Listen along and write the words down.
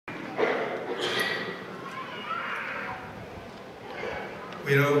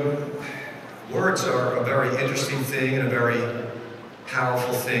You know, words are a very interesting thing and a very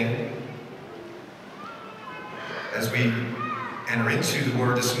powerful thing. As we enter into the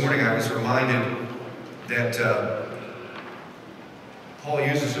Word this morning, I was reminded that Paul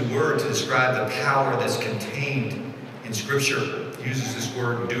uses a word to describe the power that's contained in Scripture. He uses this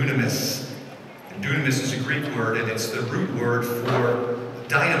word dunamis. And dunamis is a Greek word, and it's the root word for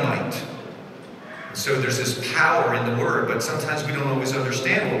dynamite. So there's this power in the word, but sometimes we don't always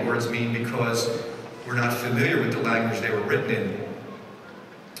understand what words mean because we're not familiar with the language they were written in.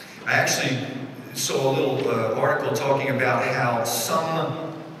 I actually saw a little article talking about how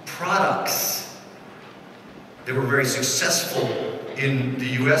some products that were very successful in the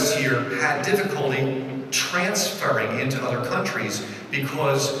U.S. here had difficulty transferring into other countries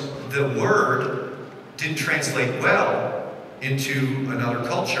because the word didn't translate well into another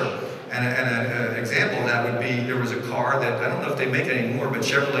culture. And an example of that would be, there was a car that, I don't know if they make it anymore, but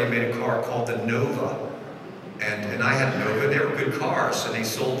Chevrolet made a car called the Nova. And I had a Nova. They were good cars, and they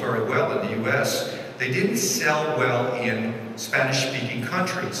sold very well in the U.S. They didn't sell well in Spanish-speaking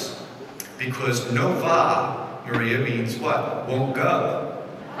countries because Nova, Maria, means what? Won't go.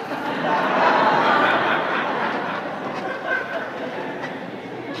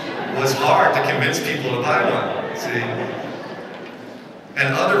 It was hard to convince people to buy one, see?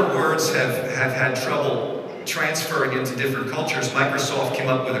 And other words have had trouble transferring into different cultures. Microsoft came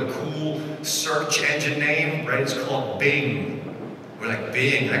up with a cool search engine name, right? It's called Bing. We're like,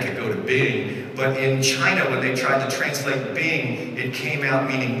 Bing, I could go to Bing. But in China, when they tried to translate Bing, it came out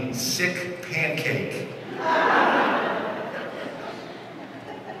meaning sick pancake.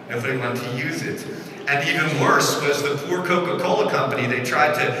 Nobody wanted to use it. And even worse was the poor Coca-Cola company. They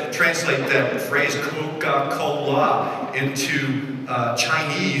tried to translate that phrase Coca-Cola into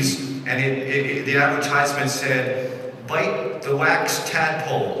Chinese, and the advertisement said, "Bite the wax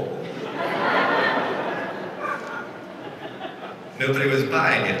tadpole." Nobody was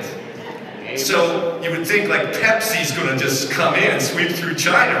buying it. So you would think like Pepsi's going to just come in and sweep through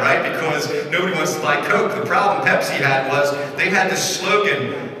China, right? Because nobody wants to buy Coke. The problem Pepsi had was they had this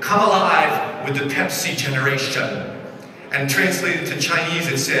slogan, "Come alive with the Pepsi generation." And translated to Chinese,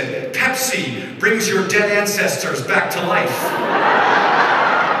 it said, "Pepsi brings your dead ancestors back to life."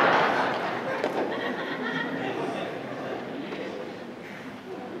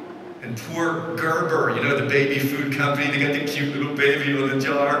 And poor Gerber, you know, the baby food company, they got the cute little baby on the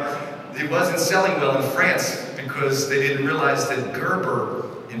jar. It wasn't selling well in France because they didn't realize that Gerber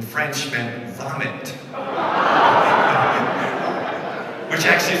in French meant vomit. Which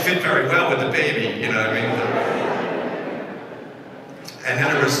actually fit very well with the baby, you know what I mean? And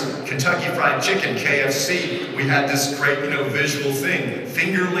then there was Kentucky Fried Chicken, KFC. We had this great, you know, visual thing.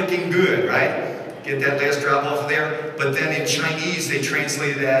 Finger licking good, right? Get that last drop off of there. But then in Chinese, they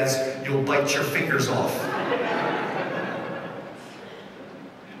translate it as, "You'll bite your fingers off."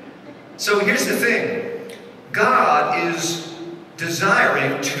 So here's the thing. God is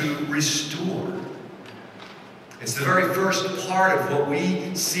desiring to restore. It's the very first part of what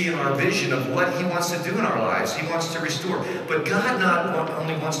we see in our vision of what He wants to do in our lives. He wants to restore. But God not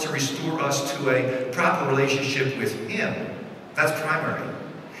only wants to restore us to a proper relationship with Him. That's primary.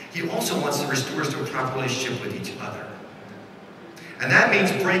 He also wants to restore us to a proper relationship with each other. And that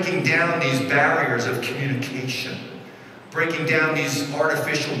means breaking down these barriers of communication. Breaking down these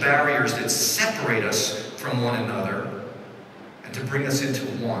artificial barriers that separate us from one another and to bring us into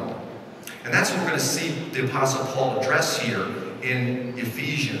one. And that's what we're going to see the Apostle Paul address here in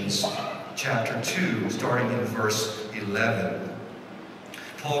Ephesians chapter 2, starting in verse 11.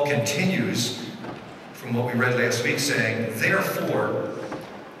 Paul continues from what we read last week, saying, "Therefore,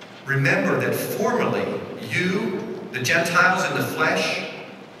 remember that formerly you, the Gentiles in the flesh,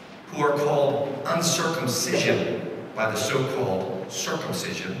 who are called uncircumcision by the so-called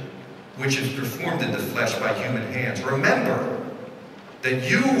circumcision, which is performed in the flesh by human hands, remember that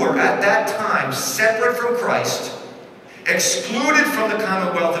you were at that time separate from Christ, excluded from the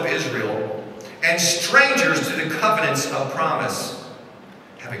commonwealth of Israel, and strangers to the covenants of promise,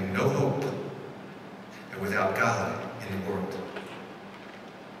 having no hope and without God in the world."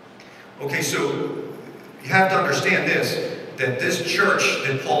 Okay, so you have to understand this, that this church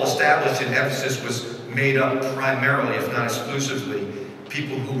that Paul established in Ephesus was made up primarily, if not exclusively,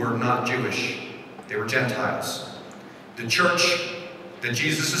 people who were not Jewish. They were Gentiles. The church that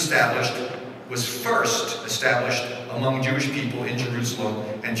Jesus established was first established among Jewish people in Jerusalem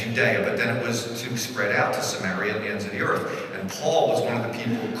and Judea, but then it was to spread out to Samaria and the ends of the earth. And Paul was one of the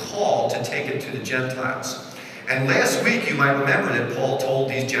people called to take it to the Gentiles. And last week you might remember that Paul told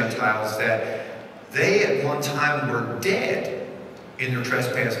these Gentiles that they at one time were dead in their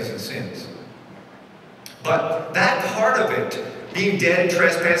trespasses and sins. But that part of it, being dead in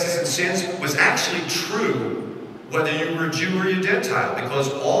trespasses and sins, was actually true whether you were a Jew or a Gentile,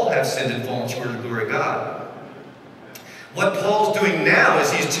 because all have sinned and fallen short of the glory of God. What Paul's doing now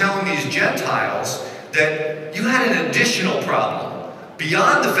is he's telling these Gentiles that you had an additional problem.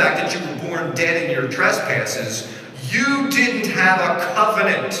 Beyond the fact that you were born dead in your trespasses, you didn't have a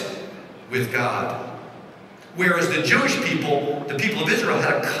covenant with God. Whereas the Jewish people, the people of Israel,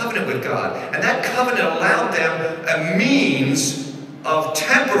 had a covenant with God. And that covenant allowed them a means of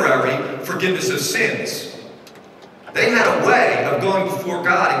temporary forgiveness of sins. They had a way of going before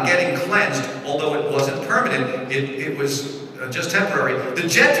God and getting cleansed, although it wasn't permanent. It was just temporary. The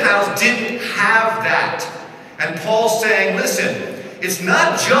Gentiles didn't have that. And Paul's saying, listen, it's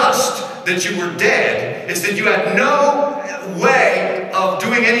not just that you were dead. It's that you had no way of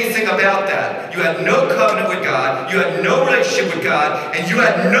doing anything about that. You had no covenant with God. You had no relationship with God. And you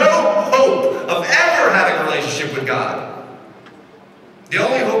had no hope of ever having a relationship with God. The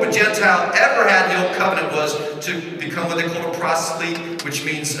only hope a Gentile ever had in the Old Covenant was to become what they call a proselyte, which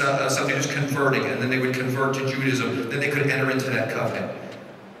means somebody who's converting, and then they would convert to Judaism. Then they could enter into that covenant.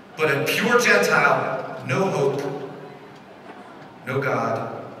 But a pure Gentile, no hope, no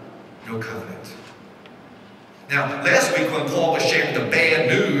God, no covenant. Now, last week when Paul was sharing the bad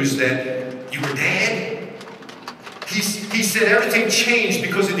news that you were dead, he said everything changed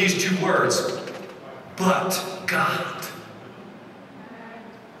because of these two words, but God.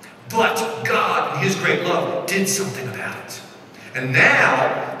 But God, in His great love, did something about it. And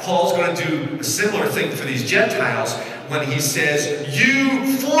now, Paul's going to do a similar thing for these Gentiles when he says,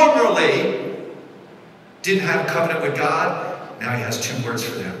 you formerly didn't have a covenant with God. Now he has two words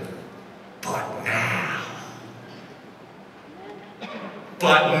for them. But now.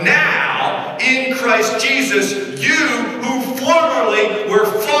 But now, in Christ Jesus, you who formerly were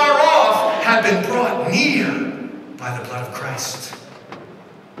far off have been brought near by the blood of Christ.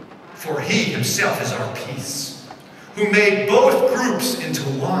 For He Himself is our peace, who made both groups into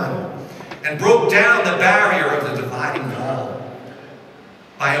one and broke down the barrier of the dividing wall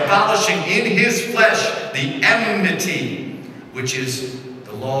by abolishing in His flesh the enmity, which is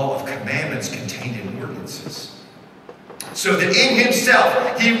the law of commandments contained in ordinances, so that in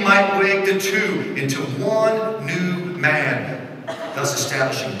Himself He might make the two into one new man, thus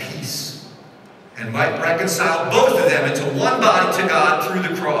establishing peace, and might reconcile both of them into one body to God through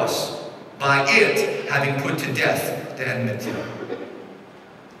the cross, by it having put to death the enmity.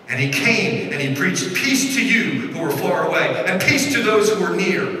 And He came and He preached peace to you who were far away, and peace to those who were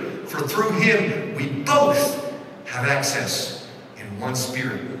near. For through Him we both have access in one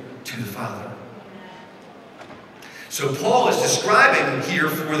Spirit to the Father. So Paul is describing here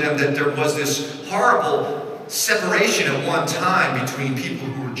for them that there was this horrible separation at one time between people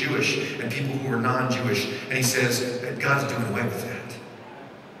who were Jewish and people who were non-Jewish. And he says that God's doing away with that.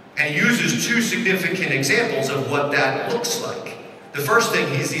 And he uses two significant examples of what that looks like. The first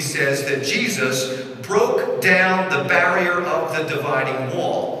thing is he says that Jesus broke down the barrier of the dividing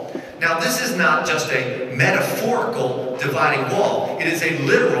wall. Now, this is not just a metaphorical dividing wall. It is a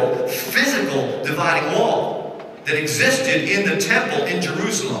literal, physical dividing wall that existed in the temple in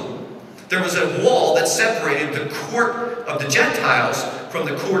Jerusalem. There was a wall that separated the court of the Gentiles from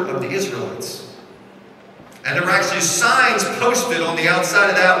the court of the Israelites. And there were actually signs posted on the outside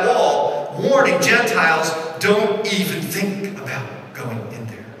of that wall warning Gentiles, don't even think about going in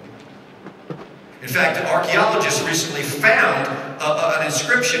there. In fact, archaeologists recently found an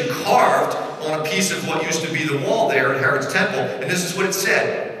inscription carved on a piece of what used to be the wall there at Herod's temple. And this is what it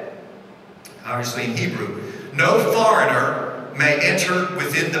said, obviously in Hebrew. No foreigner may enter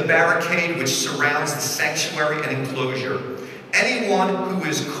within the barricade which surrounds the sanctuary and enclosure. Anyone who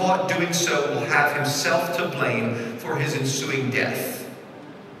is caught doing so will have himself to blame for his ensuing death.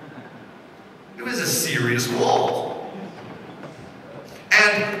 It was a serious wall.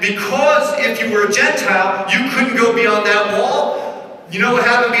 And because if you were a Gentile, you couldn't go beyond that wall, you know what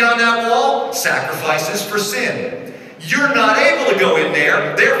happened beyond that wall? Sacrifices for sin. You're not able to go in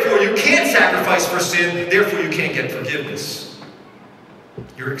there, therefore you can't sacrifice for sin, therefore you can't get forgiveness.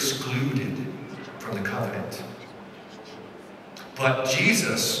 You're excluded from the covenant. But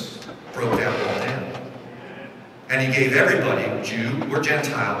Jesus broke that wall down. And He gave everybody, Jew or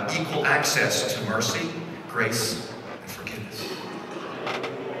Gentile, equal access to mercy, grace, and forgiveness.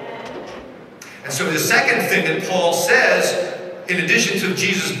 And so the second thing that Paul says, in addition to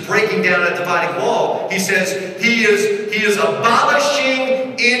Jesus breaking down that dividing wall, he says he is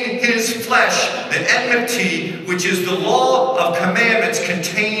abolishing in His flesh the enmity, which is the law of commandments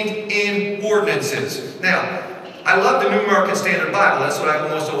contained in ordinances. Now, I love the New American Standard Bible. That's what I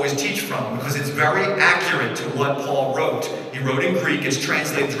almost always teach from, because it's very accurate to what Paul wrote. He wrote in Greek. It's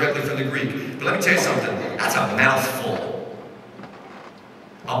translated directly from the Greek. But let me tell you something. That's a mouthful.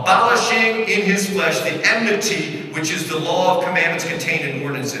 Abolishing in his flesh the enmity, which is the law of commandments contained in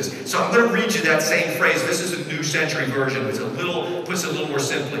ordinances. So I'm going to read you that same phrase. This is a New Century Version. Puts it a little more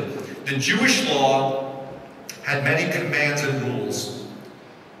simply. The Jewish law had many commands and rules,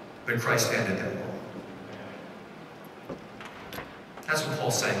 but Christ ended them all. That's what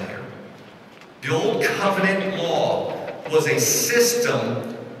Paul's saying here. The old covenant law was a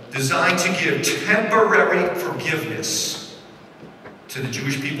system designed to give temporary forgiveness to the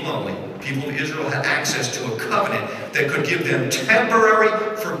Jewish people only. People of Israel had access to a covenant that could give them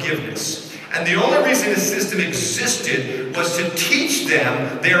temporary forgiveness. And the only reason this system existed was to teach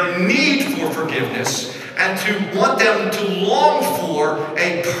them their need for forgiveness and to want them to long for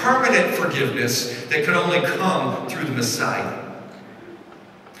a permanent forgiveness that could only come through the Messiah.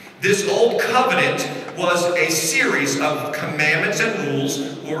 This old covenant was a series of commandments and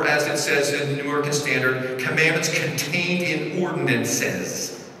rules, or as it says in the New American Standard, commandments contained in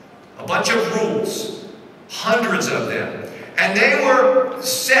ordinances. A bunch of rules, hundreds of them. And they were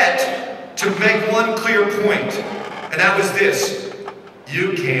set to make one clear point, and that was this: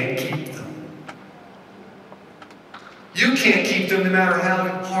 you can't keep them. You can't keep them no matter how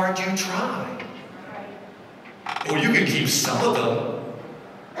hard you try. Or you can keep some of them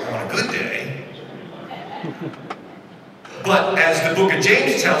on a good day. But as the book of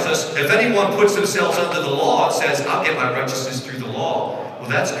James tells us, if anyone puts themselves under the law and says, I'll get my righteousness through the law, well,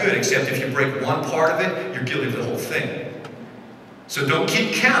 that's good, except if you break one part of it, you're guilty of the whole thing. So don't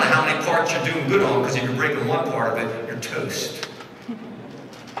keep count of how many parts you're doing good on, because if you're breaking one part of it, you're toast.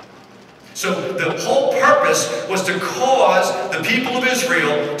 So the whole purpose was to cause the people of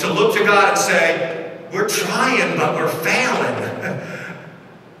Israel to look to God and say, we're trying, but we're failing.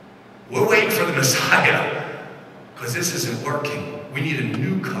 We're waiting for the Messiah, because this isn't working. We need a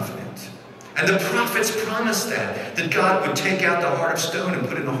new covenant. And the prophets promised that God would take out the heart of stone and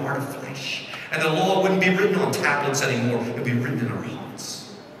put in a heart of flesh. And the law wouldn't be written on tablets anymore. It would be written in our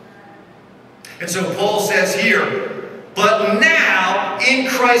hearts. And so Paul says here, but now in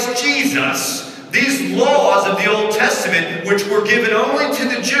Christ Jesus, these laws of the Old Testament, which were given only to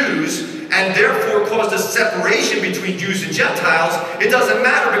the Jews, and therefore caused a separation between Jews and Gentiles, it doesn't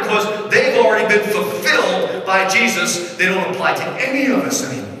matter because they've already been fulfilled by Jesus. They don't apply to any of us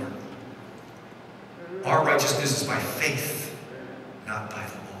anymore. Our righteousness is by faith, not by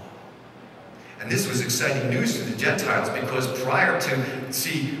the law. And this was exciting news to the Gentiles, because prior to,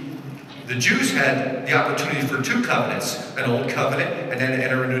 the Jews had the opportunity for two covenants, an old covenant and then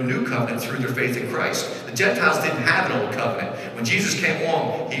enter into a new covenant through their faith in Christ. The Gentiles didn't have an old covenant. When Jesus came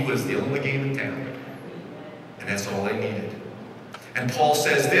along, he was the only game in town. And that's all they needed. And Paul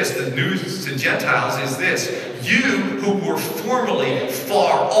says this, the news to Gentiles is this: you who were formerly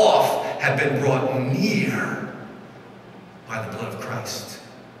far off have been brought near by the blood of Christ.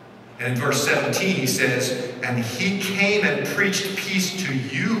 And in verse 17 he says, and he came and preached peace to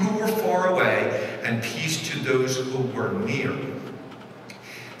you who were far away, and peace to those who were near.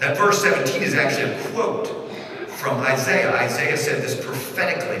 That verse 17 is actually a quote from Isaiah. Isaiah said this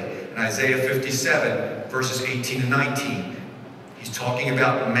prophetically in Isaiah 57, verses 18 and 19. He's talking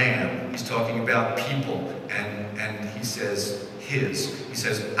about man. He's talking about people. And he says his. He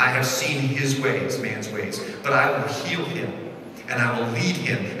says, I have seen his ways, man's ways, but I will heal him. And I will lead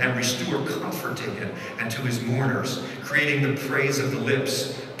him and restore comfort to him and to his mourners, creating the praise of the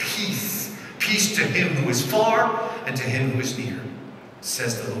lips. Peace. Peace to him who is far and to him who is near,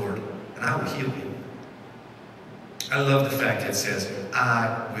 says the Lord, and I will heal him. I love the fact that it says,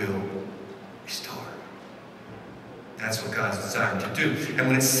 I will restore. That's what God's desiring to do. And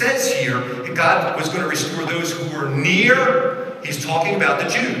when it says here that God was going to restore those who were near, he's talking about the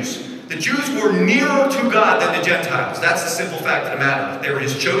Jews. The Jews were nearer to God than the Gentiles. That's the simple fact of the matter. They were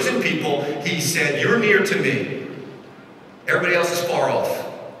his chosen people. He said, you're near to me. Everybody else is far off.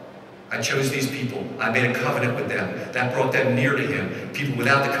 I chose these people. I made a covenant with them. That brought them near to him. People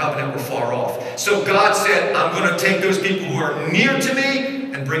without the covenant were far off. So God said, I'm going to take those people who are near to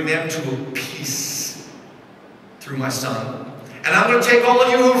me and bring them to a peace through my Son. And I'm going to take all of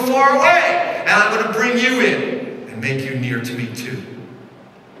you who are far away, and I'm going to bring you in and make you near to me too.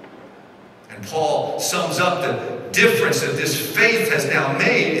 And Paul sums up the difference that this faith has now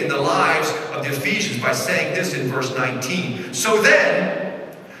made in the lives of the Ephesians by saying this in verse 19. So then,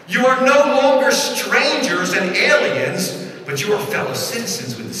 you are no longer strangers and aliens, but you are fellow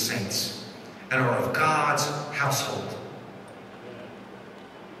citizens with the saints and are of God's household.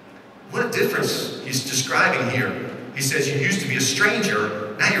 What a difference he's describing here. He says, you used to be a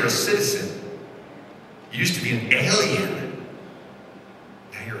stranger, now you're a citizen. You used to be an alien,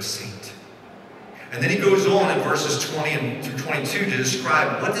 now you're a saint. And then he goes on in verses 20 through 22 to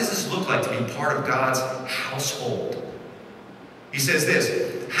describe what does this look like to be part of God's household. He says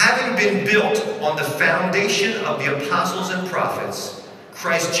this, having been built on the foundation of the apostles and prophets,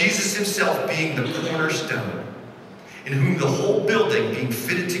 Christ Jesus himself being the cornerstone, in whom the whole building being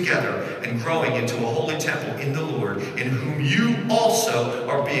fitted together and growing into a holy temple in the Lord, in whom you also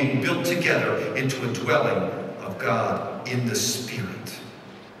are being built together into a dwelling of God in the Spirit.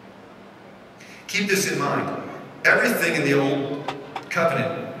 Keep this in mind. Everything in the Old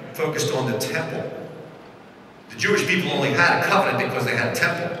Covenant focused on the temple. The Jewish people only had a covenant because they had a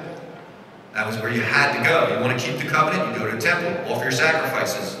temple. That was where you had to go. You want to keep the covenant, you go to the temple, offer your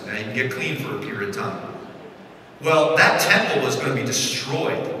sacrifices, and you can get clean for a period of time. Well, that temple was going to be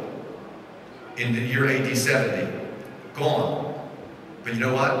destroyed in the year AD 70. Gone. But you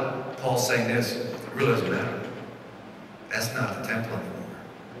know what? Paul's saying this. It really doesn't matter. That's not the temple anymore.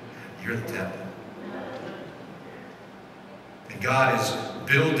 You're the temple. And God is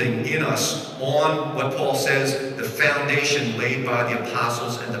building in us on what Paul says, the foundation laid by the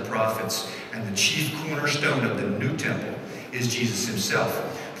apostles and the prophets. And the chief cornerstone of the new temple is Jesus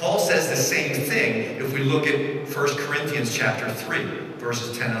himself. Paul says the same thing if we look at 1 Corinthians chapter 3,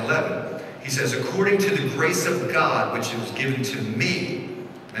 verses 10 and 11. He says, according to the grace of God, which was given to me,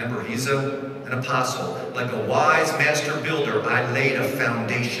 remember, he's an apostle, like a wise master builder, I laid a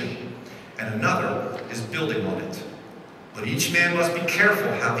foundation, and another is building on it. But each man must be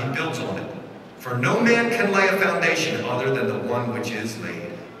careful how he builds on it. For no man can lay a foundation other than the one which is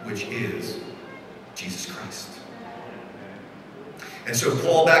laid, which is Jesus Christ. And so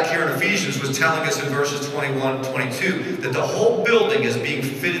Paul back here in Ephesians was telling us in verses 21 and 22 that the whole building is being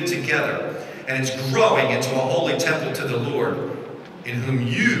fitted together and it's growing into a holy temple to the Lord, in whom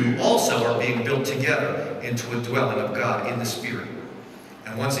you also are being built together into a dwelling of God in the Spirit.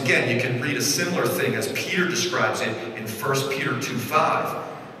 And once again, you can read a similar thing as Peter describes it in 1 Peter 2:5.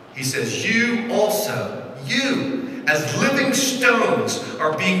 He says, you also, you, as living stones,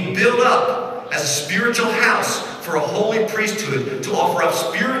 are being built up as a spiritual house for a holy priesthood to offer up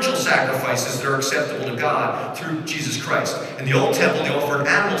spiritual sacrifices that are acceptable to God through Jesus Christ. In the old temple, they offered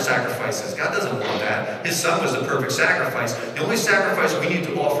animal sacrifices. God doesn't want that. His son was the perfect sacrifice. The only sacrifice we need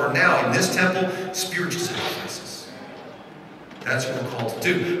to offer now in this temple, spiritual sacrifices. That's what we're called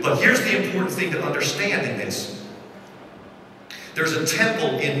to do. But here's the important thing to understand in this. There's a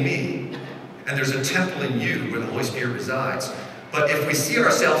temple in me, and there's a temple in you where the Holy Spirit resides. But if we see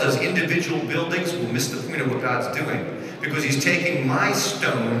ourselves as individual buildings, we'll miss the point of what God's doing. Because he's taking my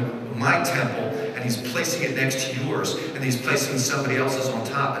stone, my temple, and he's placing it next to yours. And he's placing somebody else's on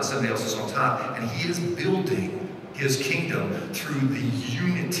top and somebody else's on top. And he is building his kingdom through the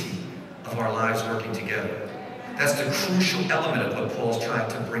unity of our lives working together. That's the crucial element of what Paul's trying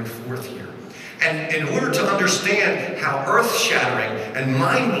to bring forth here. And in order to understand how earth-shattering and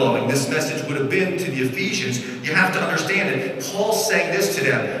mind-blowing this message would have been to the Ephesians, you have to understand it. Paul's saying this to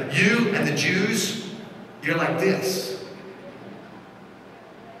them. You and the Jews, you're like this.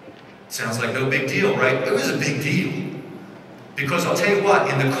 Sounds like no big deal, right? It was a big deal. Because I'll tell you what,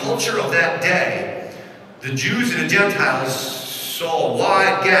 in the culture of that day, the Jews and the Gentiles saw a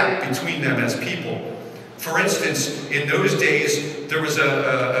wide gap between them as people. For instance, in those days, there was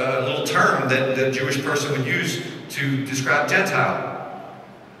a little term that the Jewish person would use to describe Gentile.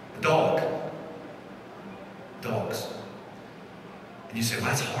 A dog. Dogs. And you say, well,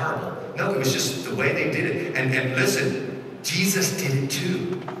 that's horrible. No, it was just the way they did it. And listen, Jesus did it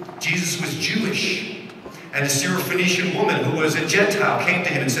too. Jesus was Jewish. And a Syrophoenician woman who was a Gentile came to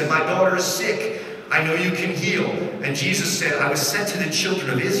him and said, my daughter is sick. I know you can heal. And Jesus said, I was sent to the children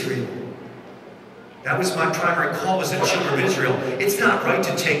of Israel. That was my primary call, was the children of Israel. It's not right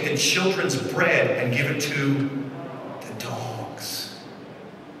to take the children's bread and give it to the dogs.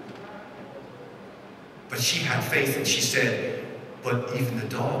 But she had faith and she said, but even the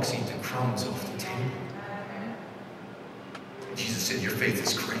dogs eat the crumbs off the table. And Jesus said, your faith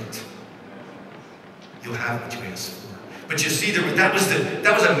is great. You'll have what you ask for. But you see, that was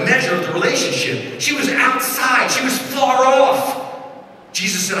a measure of the relationship. She was outside. She was far off.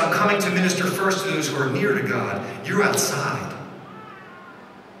 Jesus said, I'm coming to minister first to those who are near to God. You're outside.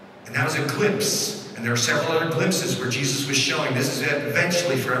 And that was a glimpse. And there are several other glimpses where Jesus was showing this is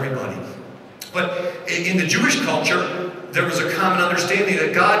eventually for everybody. But in the Jewish culture, there was a common understanding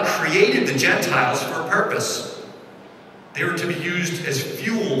that God created the Gentiles for a purpose. They were to be used as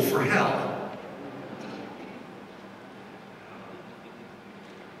fuel for hell.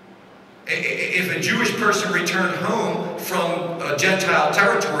 If a Jewish person returned home from a Gentile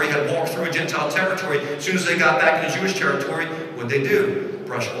territory, had walked through a Gentile territory, as soon as they got back into Jewish territory, what'd they do?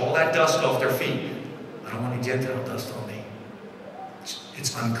 Brush all that dust off their feet. I don't want any Gentile dust on me.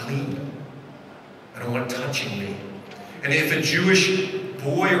 It's unclean. I don't want it touching me. And if a Jewish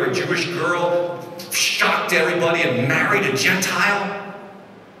boy or a Jewish girl shocked everybody and married a Gentile,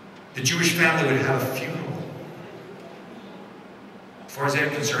 the Jewish family would have a funeral. As far as they're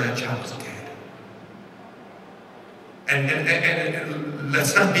concerned, that child was dead. And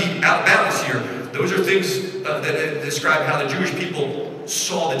let's not be out of balance here. Those are things that describe how the Jewish people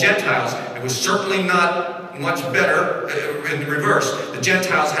saw the Gentiles. It was certainly not much better in the reverse. The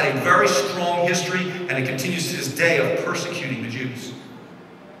Gentiles had a very strong history, and it continues to this day, of persecuting the Jews.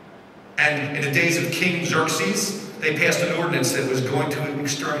 And in the days of King Xerxes, they passed an ordinance that was going to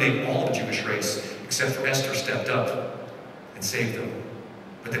exterminate all the Jewish race, except for Esther stepped up and saved them.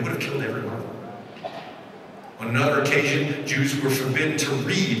 But they would have killed every one of them. On another occasion, Jews were forbidden to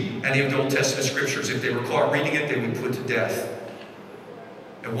read any of the Old Testament scriptures. If they were caught reading it, they would be put to death.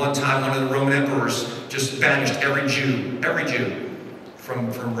 At one time, one of the Roman emperors just banished every Jew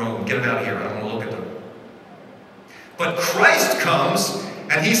from Rome. Get them out of here. I don't want to look at them. But Christ comes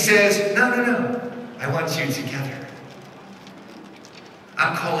and he says, no. I want you together.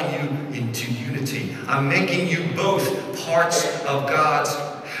 I'm calling you into unity. I'm making you both parts of God's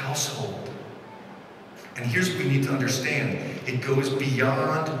household. And here's what we need to understand. It goes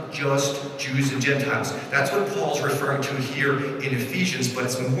beyond just Jews and Gentiles. That's what Paul's referring to here in Ephesians, but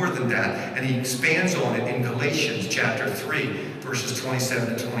it's more than that. And he expands on it in Galatians chapter 3, verses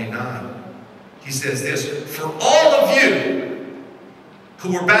 27 to 29. He says this, "For all of you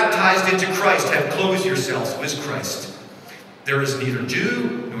who were baptized into Christ have clothed yourselves with Christ. There is neither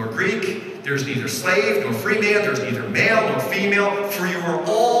Jew nor Greek, there is neither slave nor free man, there is neither male nor female, for you are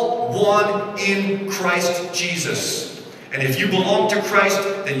all one in Christ Jesus. And if you belong to Christ,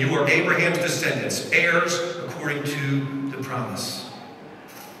 then you are Abraham's descendants, heirs according to the promise."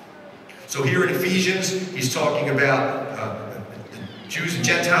 So here in Ephesians, he's talking about Jews and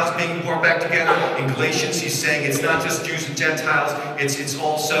Gentiles being brought back together. In Galatians, he's saying it's not just Jews and Gentiles, it's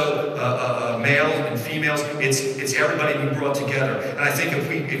also males and females. It's everybody being brought together. And I think if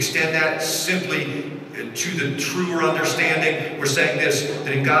we extend that simply to the truer understanding, we're saying this,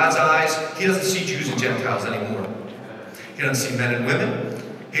 that in God's eyes, he doesn't see Jews and Gentiles anymore. He doesn't see men and women.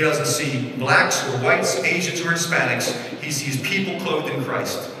 He doesn't see blacks or whites, Asians or Hispanics. He sees people clothed in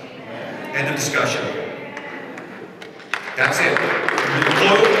Christ. End of discussion. That's it. You're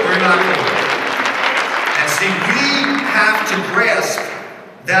clothed or you're not clothed. And see, we have to grasp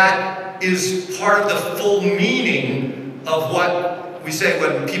that is part of the full meaning of what we say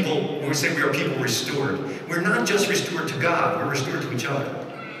when we say we are people restored. We're not just restored to God, we're restored to each other.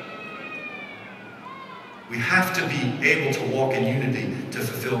 We have to be able to walk in unity to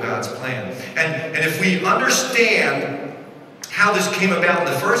fulfill God's plan. And if we understand how this came about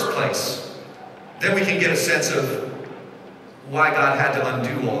in the first place, then we can get a sense of why God had to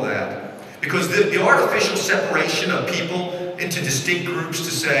undo all that. Because the artificial separation of people into distinct groups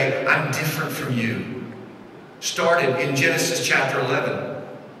to say, I'm different from you, started in Genesis chapter 11,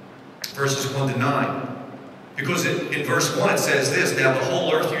 verses 1 to 9. Because in verse 1 it says this, now the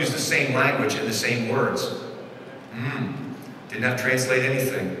whole earth used the same language and the same words. Didn't have to translate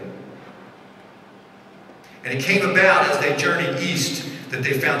anything. And it came about as they journeyed east that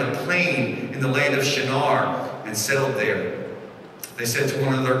they found a plain in the land of Shinar and settled there. They said to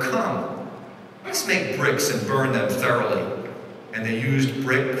one another, come, let's make bricks and burn them thoroughly. And they used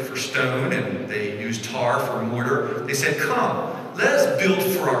brick for stone and they used tar for mortar. They said, come, let us build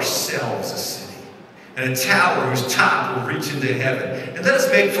for ourselves a city and a tower whose top will reach into heaven. And let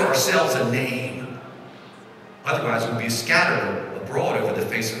us make for ourselves a name. Otherwise we'll be scattered abroad over the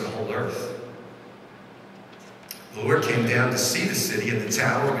face of the whole earth. The Lord came down to see the city and the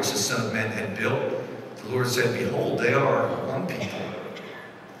tower which the Son of Man had built. The Lord said, behold, they are one people,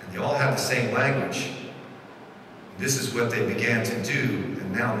 and they all have the same language. This is what they began to do,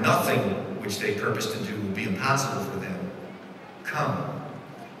 and now nothing which they purpose to do will be impossible for them. Come,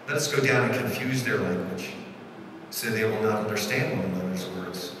 let us go down and confuse their language, so they will not understand one another's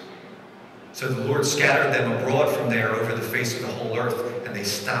words. So the Lord scattered them abroad from there over the face of the whole earth, and they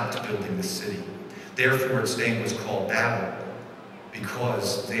stopped building the city. Therefore its name was called Babel,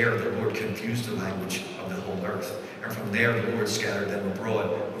 because there the Lord confused the language of the whole earth. And from there the Lord scattered them abroad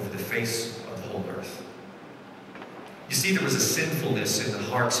over the face of the whole earth. You see, there was a sinfulness in the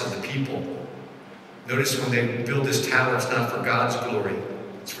hearts of the people. Notice when they build this tower, it's not for God's glory,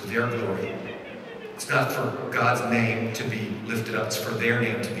 it's for their glory. It's not for God's name to be lifted up. It's for their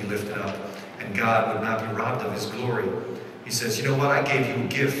name to be lifted up. And God would not be robbed of his glory. He says, you know what? I gave you a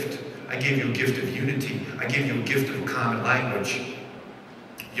gift. I gave you a gift of unity. I gave you a gift of a common language.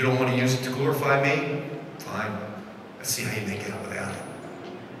 You don't want to use it to glorify me? Fine. Let's see how you make it out without it.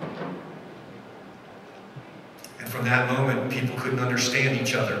 And from that moment, people couldn't understand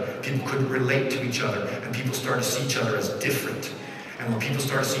each other. People couldn't relate to each other. And people started to see each other as different. And when people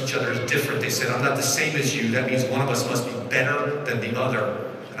started to see each other as different, they said, I'm not the same as you. That means one of us must be better than the other.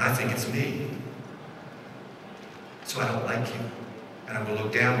 And I think it's me. So I don't like you. And I'm going to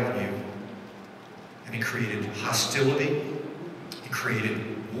look down on you. And he created hostility. He created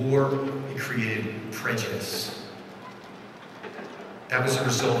war. He created prejudice. That was a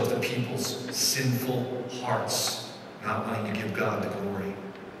result of the people's sinful hearts not wanting to give God the glory.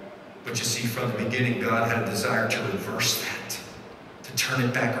 But you see, from the beginning, God had a desire to reverse that, to turn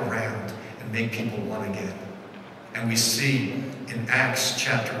it back around and make people one again. And we see in Acts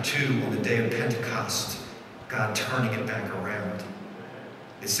chapter 2, on the day of Pentecost, God turning it back around.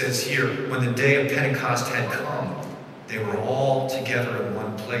 It says here, when the day of Pentecost had come, they were all together in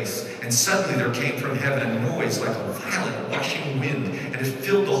one place. And suddenly there came from heaven a noise like a violent rushing wind, and it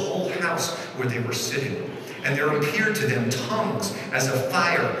filled the whole house where they were sitting. And there appeared to them tongues as of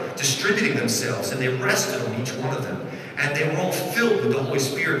fire, distributing themselves, and they rested on each one of them. And they were all filled with the Holy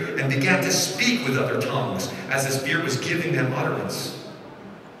Spirit and began to speak with other tongues as the Spirit was giving them utterance.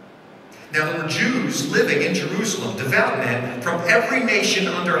 Now there were Jews living in Jerusalem, devout men from every nation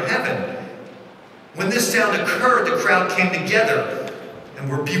under heaven. When this sound occurred, the crowd came together and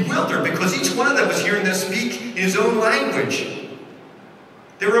were bewildered because each one of them was hearing them speak in his own language.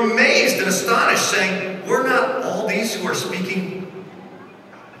 They were amazed and astonished, saying, were not all these who are speaking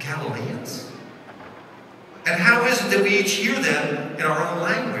Galileans? And how is it that we each hear them in our own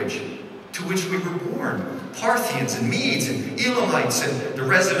language, to which we were born? Parthians and Medes and Elamites and the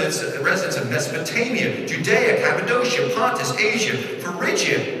residents of Mesopotamia, Judea, Cappadocia, Pontus, Asia,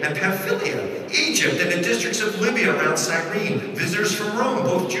 Phrygia and Pamphylia, Egypt and the districts of Libya around Cyrene, visitors from Rome,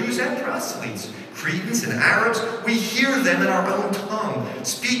 both Jews and proselytes, Cretans and Arabs, we hear them in our own tongue,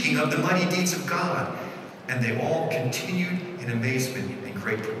 speaking of the mighty deeds of God. And they all continued in amazement and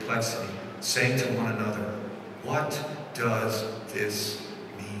great perplexity, saying to one another, what does this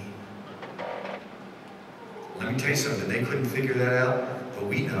mean? Let me tell you something, they couldn't figure that out, but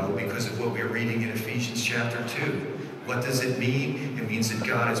we know because of what we're reading in Ephesians chapter 2. What does it mean? It means that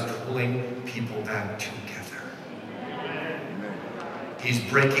God is pulling people back together. He's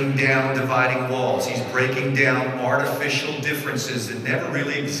breaking down dividing walls. He's breaking down artificial differences that never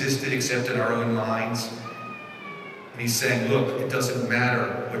really existed except in our own minds. And he's saying, look, it doesn't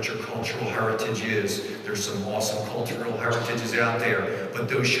matter what your cultural heritage is. There's some awesome cultural heritages out there, but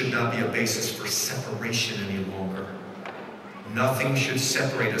those should not be a basis for separation any longer. Nothing should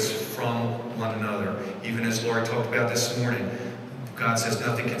separate us from one another. Even as Laura talked about this morning, God says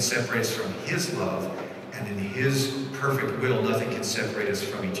nothing can separate us from his love, and in his perfect will, nothing can separate us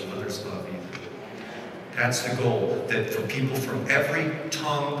from each other's love either. That's the goal, that for people from every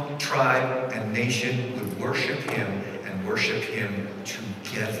tongue, tribe, and nation would worship him and worship him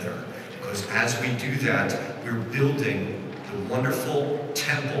together. Because as we do that, we're building the wonderful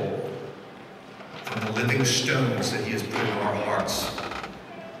temple from the living stones that he has put in our hearts.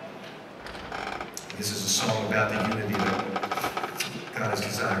 This is a song about the unity that God has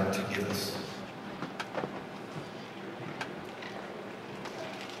desired to give us.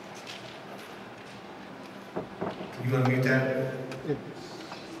 Can you unmute that? It's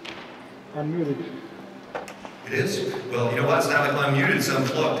unmuted. It is? Well, you know what? It's not like unmuted, it's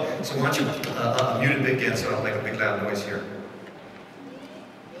unplugged. So why don't you mute it again so I don't make a big loud noise here.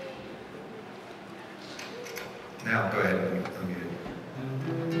 Now, go ahead and unmute it.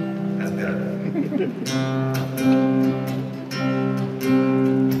 That's better.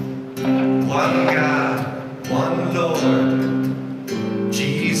 One God, one Lord,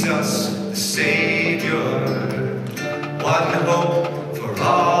 Jesus the Savior, one hope for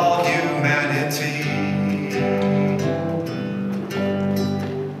all humanity,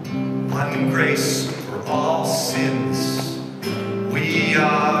 one grace for all sins, we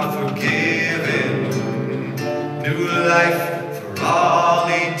are forgiven, new life for all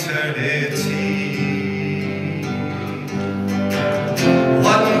eternity.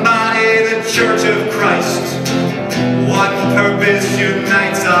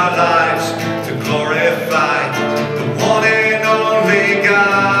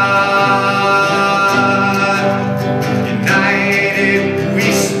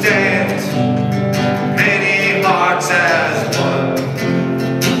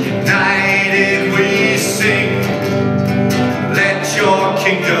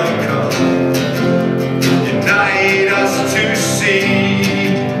 kingdom come. Unite us to see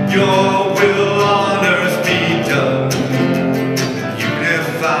your will on earth be done.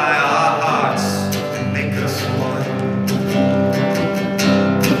 Unify our hearts and make us one.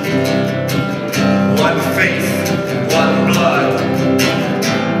 One faith, one blood.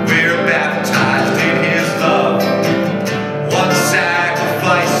 We're baptized in his love. One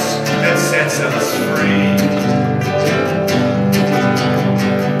sacrifice that sets us free.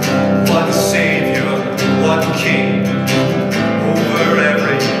 One Savior, one King, over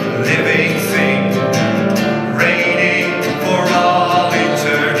every living thing, reigning for all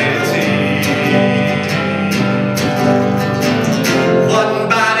eternity. One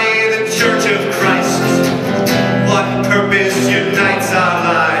body, the Church of Christ. One purpose unites our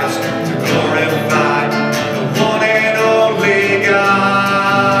lives to glorify the one and only God.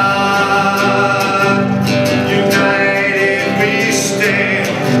 United we stand,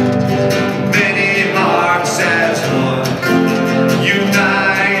 many hearts as one.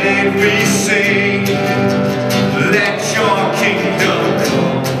 United we sing, let your kingdom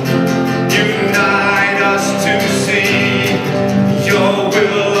come. Unite us to see your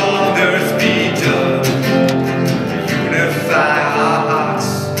will on earth be done. Unify our hearts,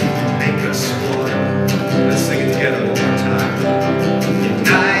 make us one. Let's sing it together one more time.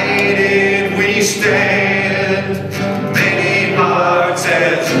 United we stand, many hearts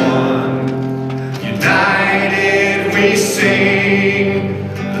as one. United we sing,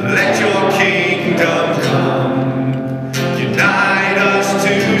 let your kingdom come. Unite us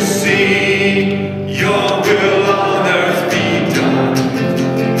to see your will on earth be done.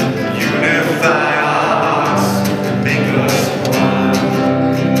 Unify our hearts, make us one.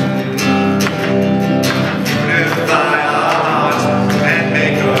 Unify our hearts and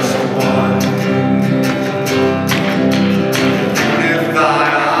make us one. Unify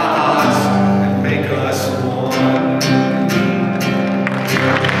our hearts and make us one.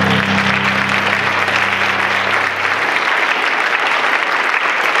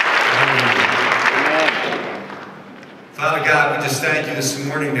 Father God, we just thank you this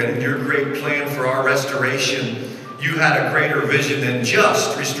morning that in your great plan for our restoration, you had a greater vision than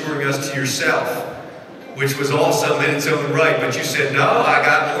just restoring us to yourself, which was awesome in its own right, but you said, no, I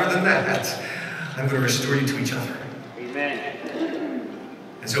got more than that. I'm going to restore you to each other. Amen.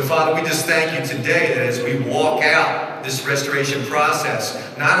 And so, Father, we just thank you today that as we walk out this restoration process,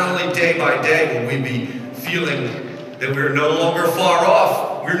 not only day by day will we be feeling that we're no longer far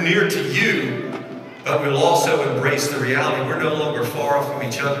off, we're near to you, but we'll also embrace the reality we're no longer far off from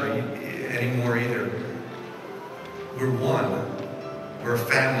each other anymore either. We're one. We're a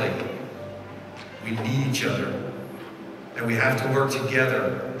family. We need each other. And we have to work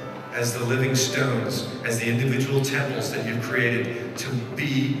together as the living stones, as the individual temples that you've created, to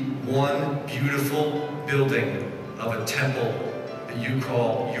be one beautiful building of a temple that you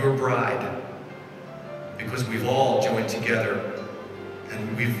call your bride. Because we've all joined together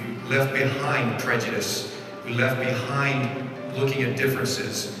and we've left behind prejudice. We left behind looking at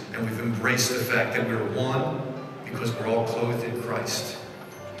differences, and we've embraced the fact that we're one because we're all clothed in Christ.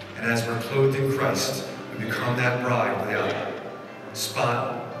 And as we're clothed in Christ, we become that bride without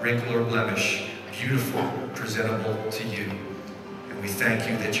spot, wrinkle, or blemish, beautiful, presentable to you. And we thank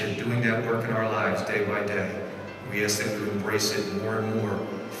you that you're doing that work in our lives day by day. We ask that we embrace it more and more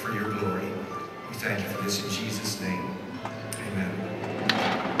for your glory. We thank you for this in Jesus' name. Amen.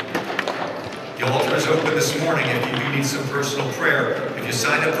 The altar is open this morning if you do need some personal prayer. If you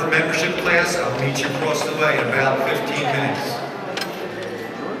signed up for a membership class, I'll meet you across the way in about 15 minutes.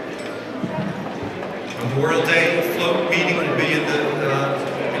 Memorial Day float meeting will be in the